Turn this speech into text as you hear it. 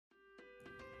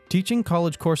Teaching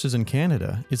college courses in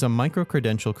Canada is a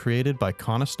micro-credential created by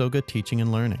Conestoga Teaching and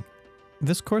Learning.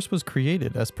 This course was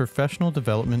created as professional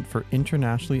development for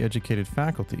internationally educated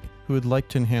faculty who would like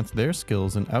to enhance their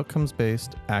skills in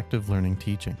outcomes-based, active learning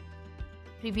teaching.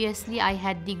 Previously, I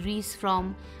had degrees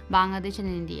from Bangladesh and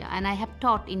India, and I have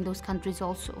taught in those countries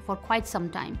also for quite some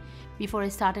time before I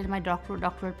started my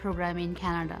doctoral program in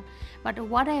Canada. But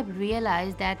what I have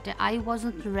realized that I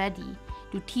wasn't ready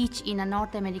to teach in a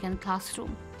North American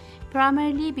classroom,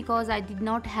 primarily because I did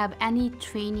not have any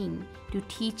training to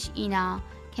teach in a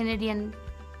Canadian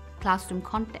classroom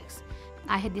context.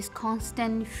 I had this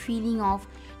constant feeling of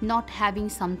not having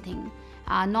something,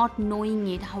 not knowing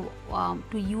it, how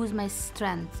to use my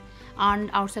strengths and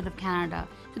outside of Canada.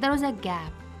 So there was a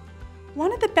gap.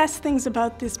 One of the best things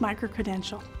about this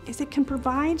micro-credential is it can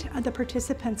provide the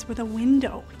participants with a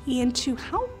window into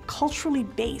how culturally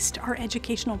based our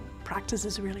educational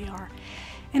practices really are.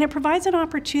 And it provides an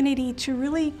opportunity to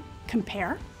really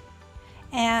compare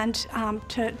and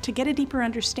to get a deeper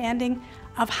understanding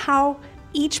of how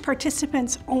each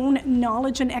participant's own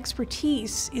knowledge and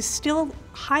expertise is still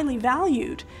highly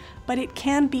valued, but it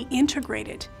can be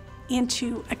integrated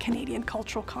into a Canadian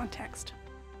cultural context.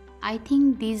 I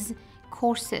think these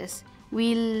courses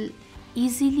will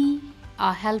easily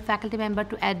help faculty members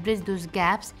to address those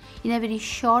gaps in a very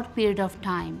short period of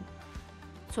time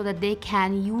so that they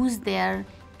can use their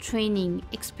training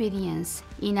experience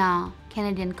in a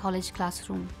Canadian college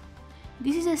classroom.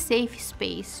 This is a safe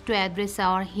space to address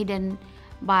our hidden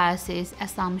biases,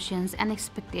 assumptions, and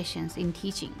expectations in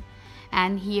teaching.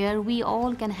 And here we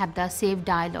all can have the safe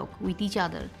dialogue with each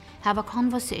other, have a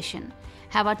conversation,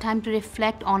 have a time to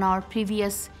reflect on our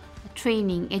previous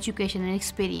training, education, and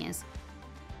experience.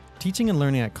 Teaching and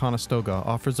Learning at Conestoga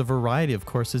offers a variety of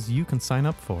courses you can sign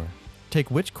up for.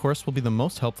 Take which course will be the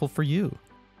most helpful for you.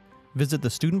 Visit the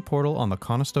student portal on the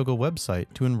Conestoga website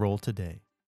to enroll today.